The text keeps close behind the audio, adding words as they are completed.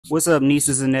What's up,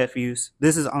 nieces and nephews?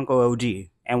 This is Uncle OG,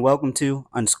 and welcome to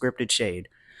Unscripted Shade.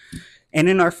 And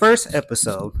in our first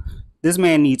episode, this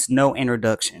man needs no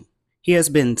introduction. He has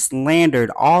been slandered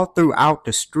all throughout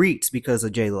the streets because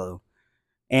of JLO,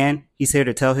 and he's here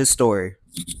to tell his story.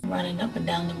 Running up and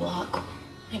down the block,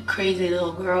 a crazy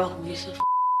little girl who used to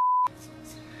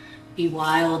be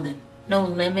wild and no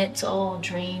limits, all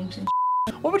dreams and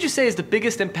What would you say is the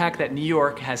biggest impact that New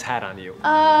York has had on you?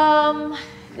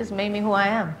 It's made me who I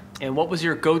am. And what was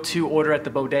your go-to order at the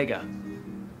bodega?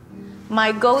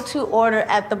 My go-to order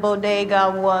at the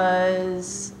bodega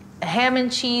was ham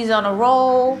and cheese on a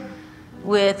roll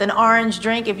with an orange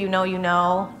drink, if you know, you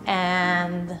know,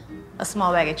 and a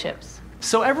small bag of chips.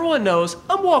 So everyone knows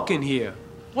I'm walking here.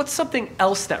 What's something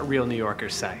else that real New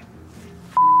Yorkers say?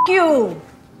 F you!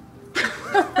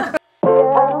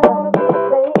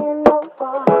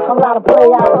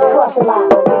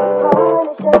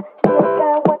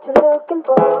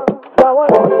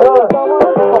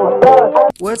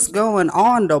 What's going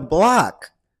on the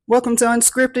block? Welcome to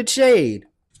Unscripted Shade.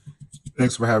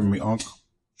 Thanks for having me, Unc.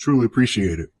 Truly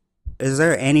appreciate it. Is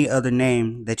there any other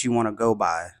name that you want to go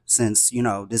by since, you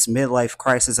know, this midlife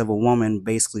crisis of a woman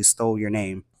basically stole your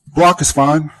name? Block is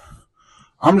fine.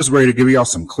 I'm just ready to give y'all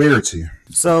some clarity.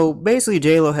 So basically,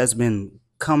 JLo has been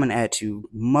coming at you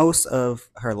most of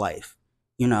her life,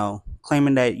 you know,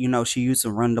 claiming that, you know, she used to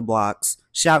run the blocks,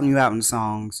 shouting you out in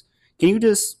songs. Can you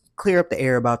just clear up the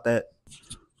air about that?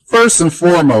 First and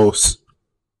foremost,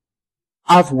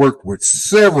 I've worked with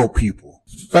several people.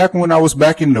 Back when I was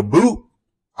back in the boot,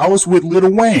 I was with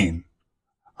Lil Wayne.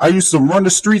 I used to run the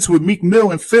streets with Meek Mill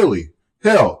in Philly.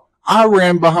 Hell, I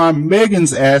ran behind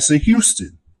Megan's ass in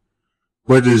Houston.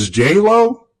 But is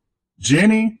JLo,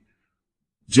 Jenny,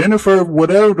 Jennifer,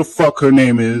 whatever the fuck her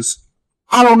name is,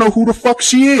 I don't know who the fuck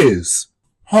she is.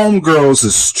 Homegirls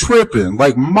is tripping.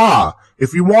 Like, ma,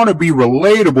 if you want to be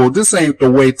relatable, this ain't the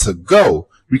way to go.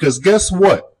 Because guess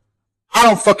what? I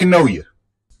don't fucking know you.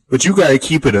 But you gotta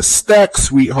keep it a stack,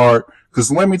 sweetheart. Because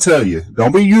let me tell you,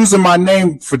 don't be using my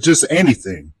name for just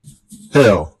anything.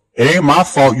 Hell, it ain't my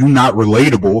fault you not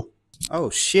relatable. Oh,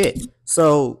 shit.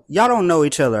 So, y'all don't know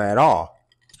each other at all?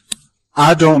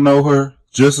 I don't know her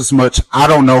just as much. I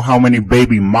don't know how many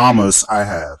baby mamas I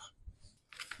have.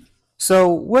 So,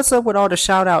 what's up with all the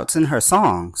shout-outs in her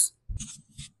songs?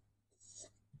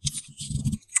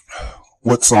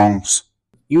 What songs?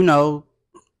 You know,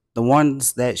 the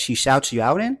ones that she shouts you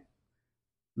out in?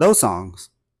 Those songs.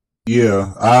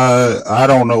 Yeah, I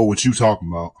don't know what you talking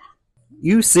about.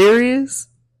 You serious?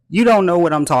 You don't know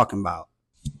what I'm talking about.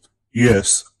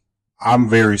 Yes, I'm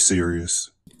very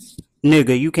serious.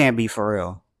 Nigga, you can't be for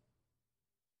real.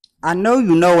 I know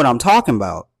you know what I'm talking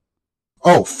about.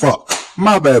 Oh, fuck.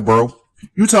 My bad, bro.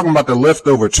 You talking about the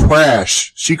leftover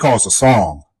trash she calls a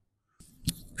song.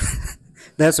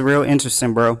 That's real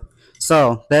interesting, bro.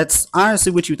 So, that's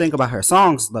honestly what you think about her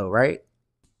songs, though, right?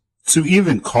 To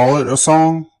even call it a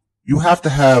song, you have to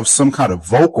have some kind of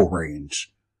vocal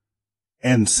range.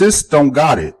 And sis don't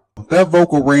got it. That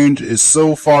vocal range is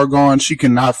so far gone, she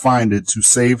cannot find it to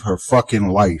save her fucking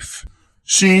life.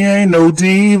 She ain't no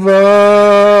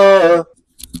diva.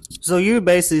 So you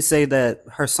basically say that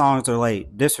her songs are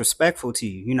like disrespectful to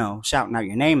you, you know, shouting out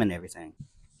your name and everything.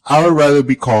 I would rather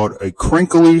be called a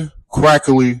crinkly,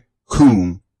 crackly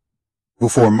coon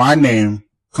before my name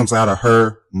comes out of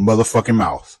her motherfucking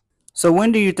mouth. So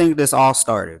when do you think this all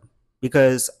started?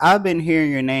 Because I've been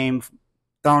hearing your name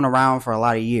thrown around for a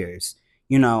lot of years.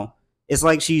 You know, it's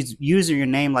like she's using your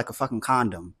name like a fucking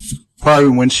condom. Probably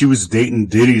when she was dating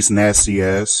Diddy's nasty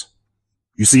ass.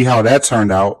 You see how that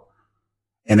turned out.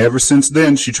 And ever since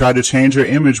then, she tried to change her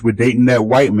image with dating that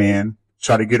white man,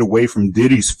 try to get away from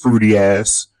Diddy's fruity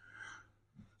ass.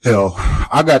 Hell,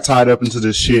 I got tied up into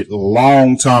this shit a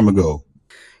long time ago.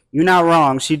 You're not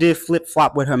wrong. She did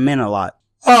flip-flop with her men a lot.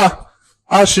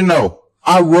 I should know.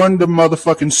 I run the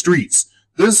motherfucking streets.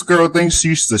 This girl thinks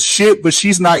she's the shit, but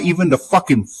she's not even the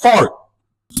fucking fart.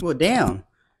 Well, damn.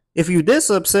 If you this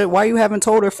upset, why you haven't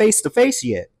told her face to face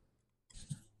yet?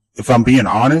 If I'm being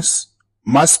honest,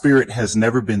 my spirit has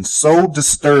never been so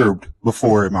disturbed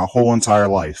before in my whole entire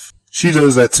life. She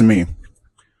does that to me.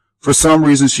 For some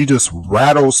reason, she just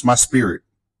rattles my spirit.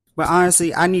 But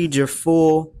honestly, I need your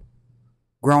full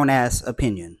grown-ass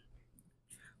opinion.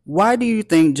 Why do you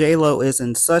think JLo is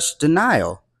in such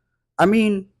denial? I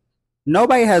mean,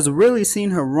 nobody has really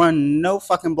seen her run no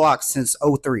fucking blocks since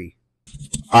 03.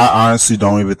 I honestly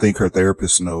don't even think her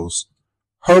therapist knows.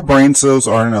 Her brain cells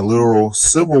are in a literal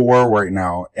civil war right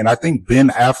now, and I think Ben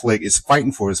Affleck is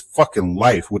fighting for his fucking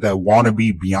life with that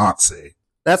wannabe Beyonce.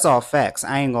 That's all facts.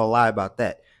 I ain't gonna lie about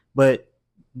that. But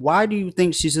why do you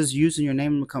think she's just using your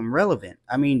name to become relevant?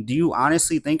 I mean, do you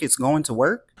honestly think it's going to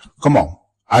work? Come on.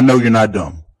 I know you're not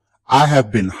dumb. I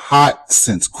have been hot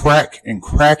since crack and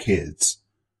crackheads.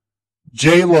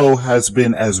 JLO has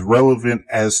been as relevant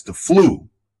as the flu.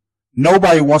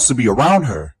 Nobody wants to be around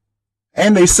her.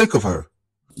 And they sick of her.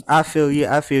 I feel you.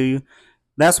 I feel you.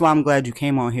 That's why I'm glad you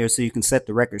came on here so you can set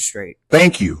the record straight.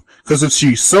 Thank you. Because if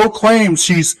she so claims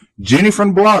she's Jenny from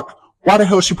the block, why the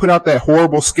hell she put out that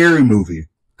horrible scary movie?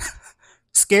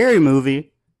 Scary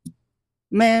movie?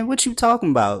 Man, what you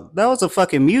talking about? That was a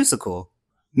fucking musical.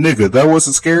 Nigga, that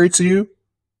wasn't scary to you?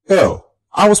 Hell,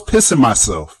 I was pissing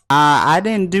myself. I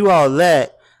didn't do all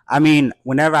that. I mean,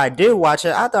 whenever I did watch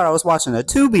it, I thought I was watching a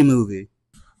Tubi movie.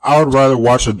 I would rather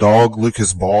watch a dog lick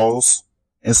his balls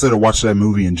instead of watch that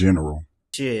movie in general.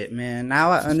 Shit, man.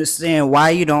 Now I understand why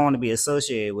you don't want to be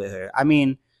associated with her. I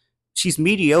mean, she's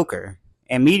mediocre,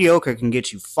 and mediocre can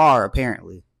get you far,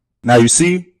 apparently. Now you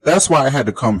see, that's why I had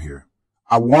to come here.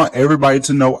 I want everybody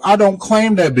to know I don't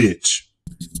claim that bitch.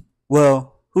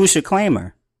 Well, who should claim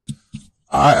her?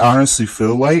 I honestly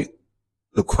feel like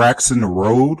the cracks in the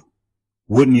road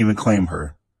wouldn't even claim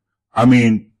her. I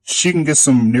mean, she can get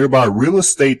some nearby real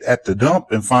estate at the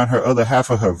dump and find her other half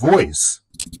of her voice.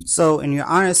 So, in your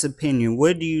honest opinion,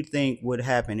 what do you think would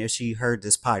happen if she heard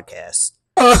this podcast?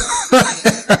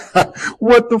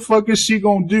 What the fuck is she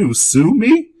gonna do? Sue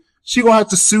me? She gonna have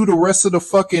to sue the rest of the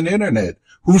fucking internet.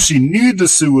 Who she need to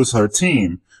sue is her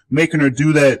team, making her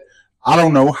do that. I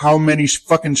don't know how many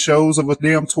fucking shows of a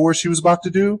damn tour she was about to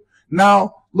do.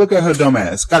 Now, look at her dumb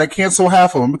ass. Gotta cancel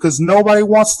half of them because nobody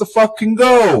wants to fucking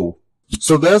go.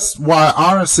 So that's why,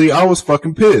 honestly, I was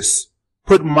fucking pissed.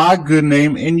 Put my good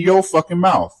name in your fucking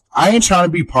mouth. I ain't trying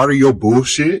to be part of your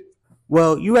bullshit.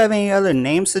 Well, you have any other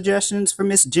name suggestions for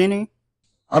Miss Jenny?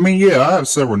 I mean, yeah, I have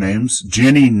several names.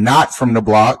 Jenny not from the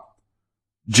block.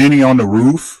 Jenny on the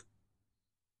roof.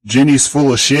 Jenny's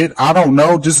full of shit. I don't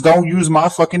know. Just don't use my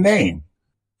fucking name.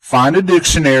 Find a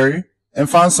dictionary and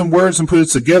find some words and put it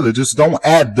together. Just don't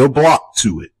add the block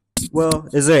to it. Well,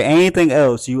 is there anything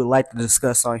else you would like to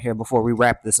discuss on here before we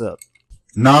wrap this up?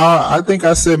 Nah, I think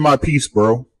I said my piece,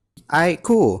 bro. Alright,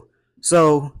 cool.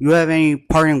 So, you have any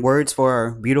parting words for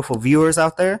our beautiful viewers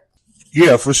out there?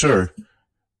 Yeah, for sure.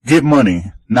 Get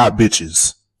money, not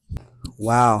bitches.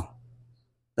 Wow.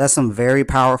 That's some very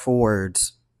powerful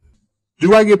words.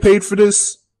 Do I get paid for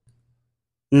this?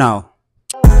 No.